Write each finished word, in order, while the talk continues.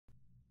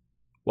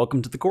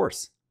Welcome to the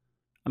course.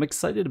 I'm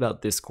excited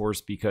about this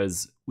course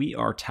because we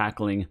are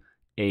tackling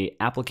an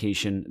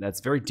application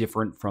that's very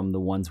different from the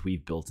ones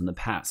we've built in the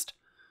past.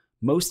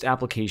 Most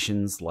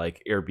applications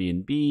like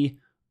Airbnb,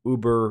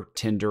 Uber,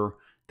 Tinder,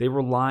 they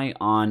rely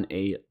on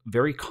a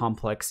very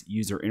complex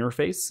user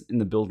interface in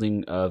the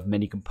building of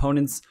many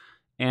components,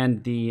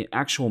 and the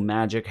actual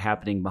magic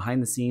happening behind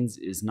the scenes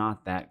is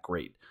not that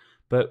great.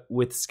 But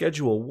with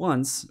Schedule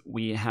Once,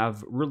 we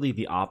have really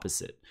the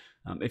opposite.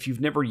 If you've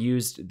never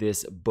used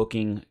this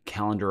booking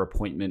calendar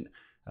appointment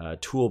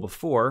tool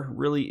before,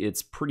 really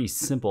it's pretty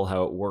simple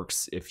how it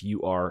works if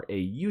you are a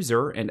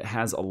user, and it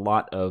has a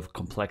lot of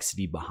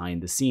complexity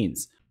behind the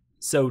scenes.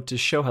 So to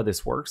show how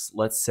this works,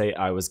 let's say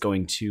I was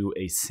going to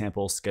a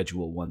sample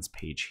Schedule Once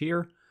page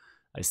here.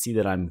 I see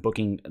that I'm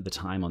booking the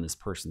time on this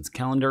person's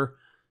calendar.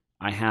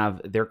 I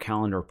have their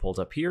calendar pulled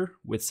up here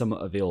with some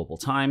available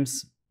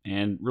times,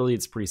 and really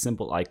it's pretty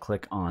simple. I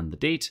click on the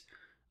date.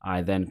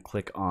 I then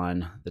click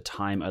on the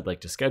time I'd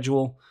like to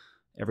schedule.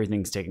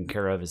 Everything's taken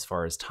care of as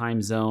far as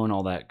time zone,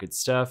 all that good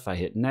stuff. I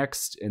hit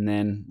next, and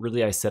then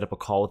really I set up a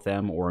call with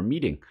them or a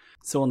meeting.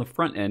 So on the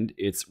front end,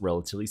 it's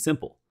relatively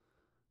simple.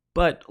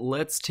 But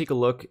let's take a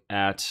look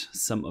at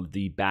some of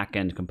the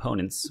back-end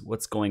components,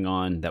 what's going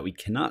on that we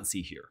cannot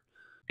see here.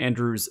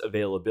 Andrew's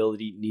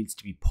availability needs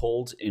to be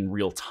pulled in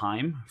real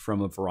time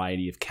from a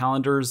variety of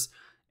calendars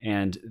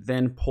and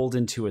then pulled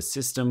into a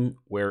system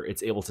where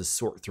it's able to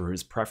sort through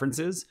his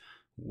preferences,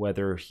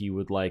 whether he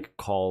would like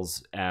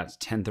calls at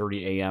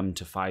 10:30 a.m.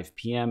 to 5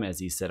 p.m. as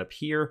he's set up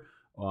here,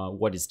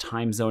 what his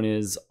time zone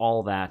is,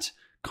 all that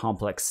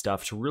complex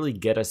stuff to really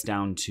get us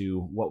down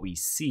to what we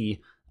see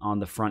on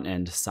the front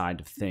end side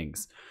of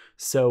things.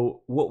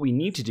 So what we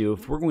need to do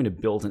if we're going to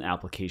build an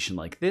application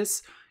like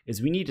this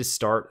is we need to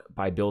start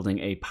by building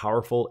a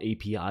powerful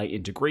API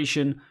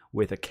integration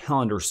with a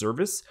calendar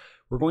service.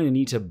 We're going to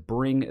need to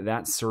bring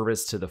that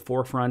service to the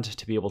forefront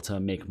to be able to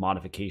make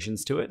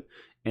modifications to it.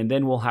 And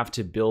then we'll have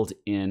to build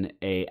in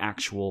an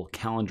actual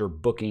calendar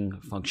booking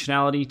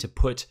functionality to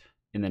put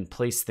and then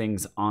place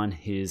things on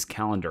his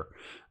calendar.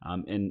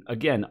 And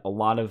again, a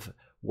lot of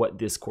what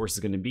this course is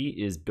going to be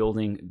is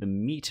building the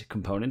meat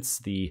components,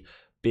 the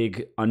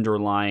big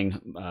underlying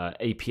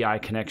API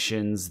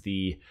connections,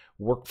 the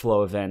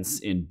workflow events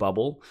in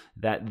Bubble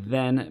that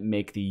then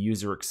make the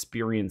user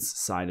experience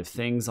side of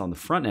things on the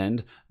front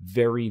end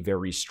very,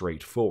 very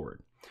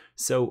straightforward.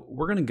 So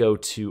we're going to go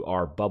to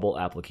our Bubble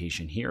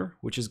application here,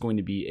 which is going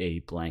to be a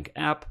blank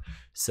app.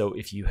 So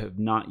if you have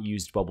not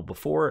used Bubble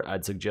before,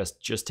 I'd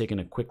suggest just taking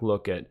a quick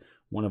look at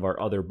one of our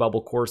other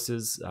Bubble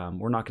courses.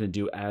 We're not going to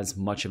do as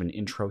much of an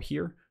intro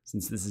here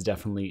since this is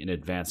definitely an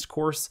advanced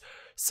course.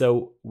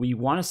 So we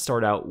want to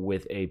start out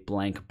with a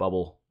blank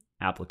Bubble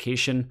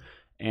application,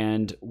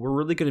 and we're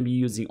really going to be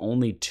using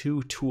only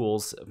two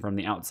tools from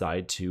the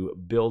outside to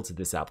build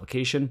this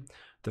application.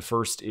 The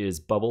first is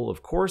Bubble,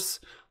 of course,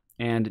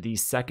 and the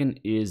second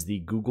is the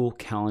Google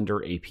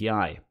Calendar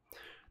API.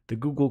 The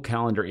Google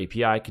Calendar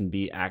API can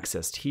be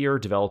accessed here,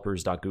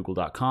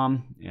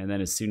 developers.google.com, and then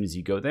as soon as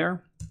you go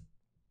there,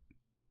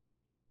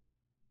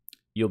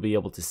 you'll be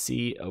able to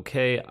see,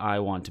 okay, I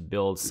want to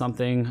build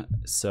something,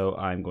 so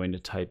I'm going to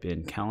type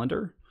in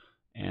calendar,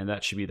 and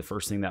that should be the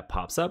first thing that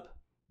pops up,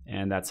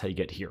 and that's how you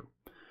get here.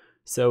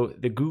 So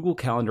the Google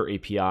Calendar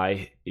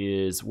API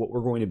is what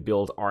we're going to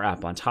build our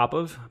app on top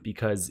of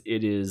because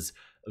it is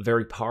a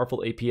very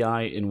powerful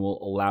API and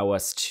will allow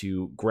us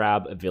to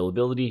grab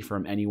availability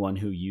from anyone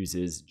who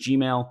uses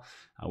Gmail,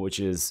 which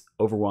is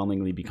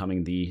overwhelmingly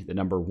becoming the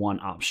number one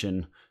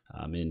option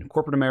in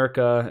corporate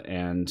America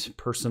and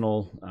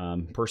personal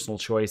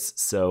choice.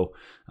 So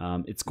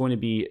it's going to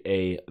be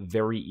a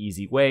very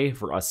easy way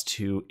for us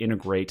to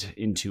integrate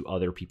into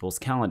other people's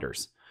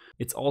calendars.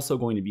 It's also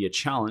going to be a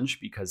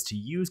challenge because to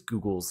use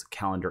Google's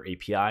Calendar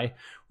API,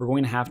 we're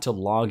going to have to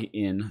log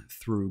in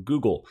through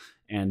Google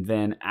and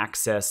then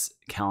access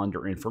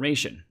calendar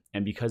information.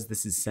 And because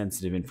this is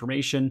sensitive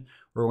information,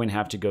 we're going to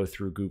have to go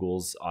through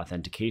Google's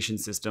authentication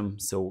system.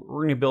 So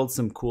we're going to build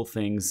some cool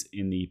things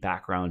in the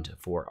background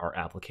for our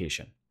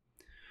application.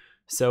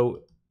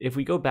 So if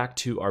we go back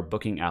to our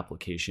booking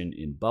application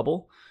in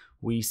Bubble,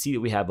 we see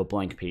that we have a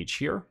blank page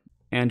here.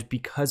 And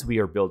because we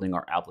are building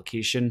our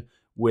application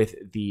with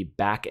the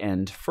back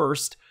end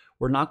first,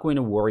 we're not going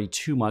to worry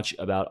too much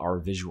about our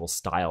visual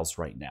styles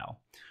right now.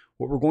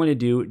 What we're going to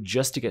do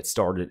just to get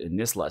started in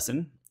this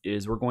lesson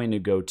is we're going to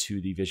go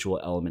to the Visual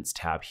Elements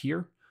tab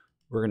here.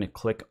 We're going to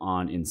click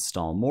on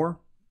Install More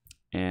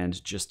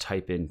and just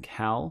type in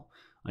Cal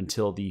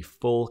until the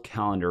full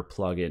calendar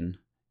plugin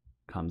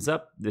comes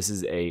up. This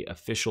is an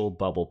official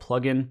Bubble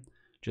plugin.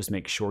 Just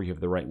make sure you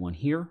have the right one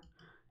here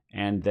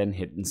and then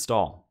hit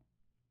install.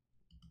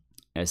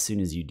 As soon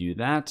as you do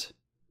that,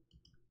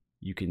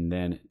 you can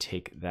then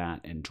take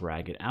that and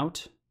drag it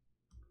out.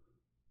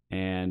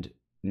 And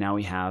now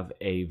we have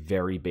a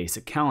very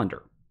basic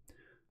calendar.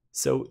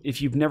 So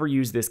if you've never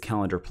used this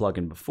calendar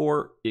plugin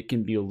before, it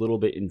can be a little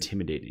bit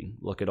intimidating.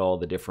 Look at all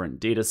the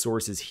different data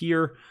sources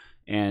here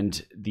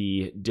and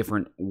the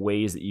different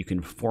ways that you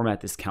can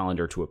format this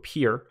calendar to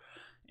appear.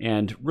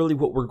 And really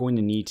what we're going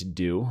to need to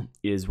do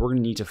is we're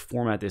going to need to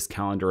format this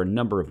calendar a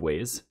number of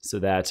ways so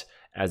that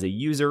as a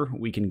user,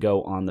 we can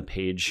go on the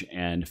page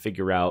and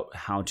figure out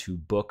how to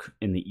book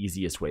in the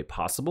easiest way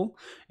possible.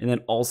 And then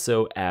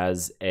also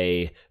as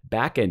a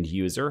backend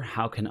user,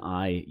 how can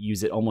I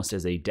use it almost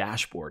as a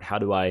dashboard? How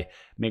do I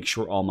make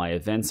sure all my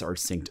events are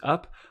synced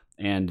up?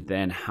 And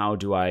then how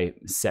do I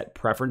set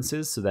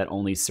preferences so that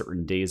only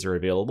certain days are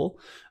available?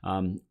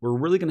 We're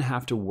really going to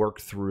have to work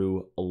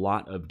through a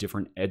lot of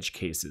different edge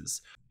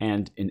cases.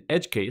 And an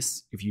edge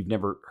case, if you've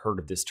never heard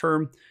of this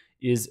term,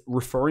 is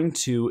referring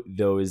to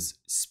those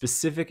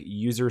specific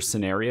user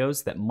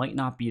scenarios that might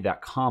not be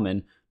that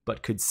common,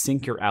 but could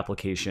sync your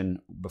application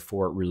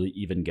before it really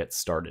even gets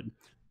started.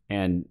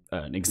 And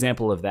an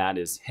example of that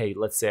is, hey,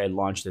 let's say I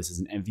launch this as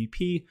an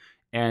MVP,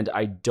 and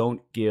I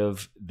don't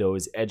give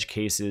those edge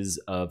cases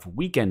of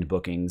weekend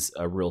bookings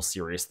a real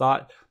serious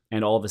thought.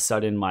 And all of a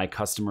sudden my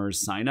customers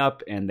sign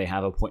up and they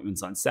have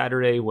appointments on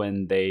Saturday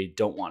when they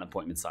don't want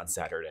appointments on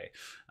Saturday.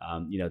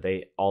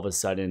 They all of a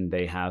sudden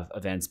they have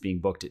events being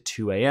booked at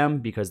 2 a.m.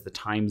 because the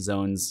time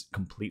zones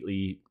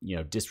completely,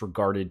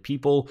 disregarded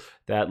people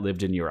that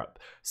lived in Europe.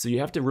 So you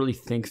have to really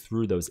think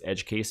through those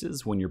edge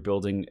cases when you're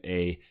building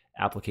a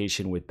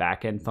application with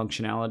backend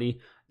functionality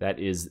that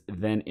is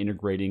then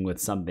integrating with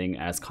something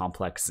as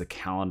complex as a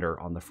calendar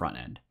on the front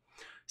end.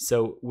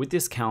 So with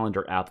this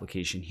calendar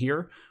application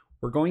here,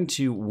 we're going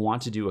to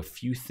want to do a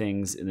few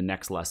things in the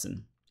next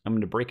lesson. I'm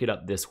going to break it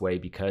up this way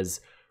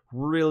because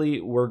really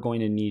we're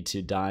going to need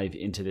to dive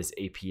into this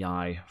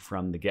API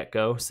from the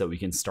get-go so we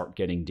can start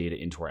getting data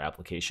into our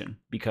application.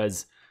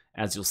 Because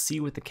as you'll see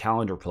with the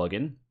calendar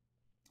plugin,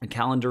 a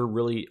calendar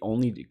really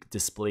only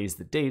displays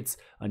the dates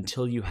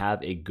until you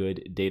have a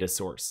good data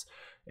source.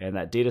 And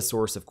that data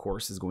source, of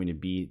course, is going to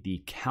be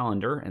the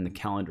calendar and the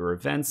calendar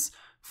events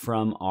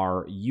from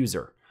our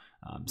user.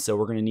 So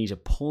we're going to need to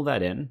pull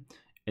that in,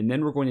 and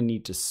then we're going to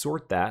need to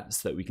sort that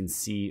so that we can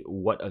see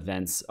what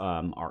events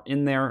are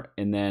in there,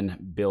 and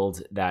then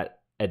build that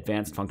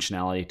advanced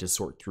functionality to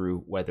sort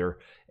through whether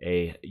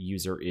a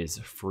user is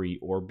free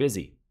or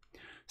busy.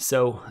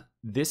 So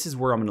this is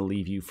where I'm going to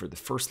leave you for the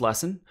first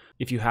lesson.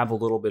 If you have a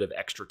little bit of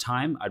extra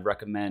time, I'd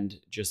recommend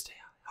just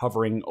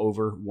hovering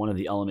over one of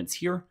the elements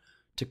here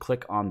to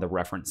click on the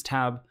reference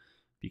tab,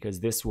 because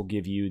this will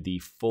give you the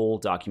full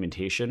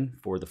documentation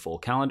for the full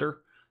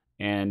calendar,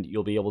 and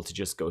you'll be able to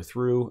just go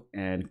through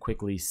and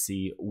quickly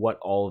see what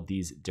all of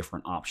these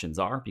different options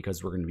are,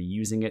 because we're going to be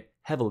using it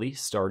heavily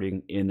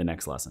starting in the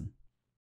next lesson.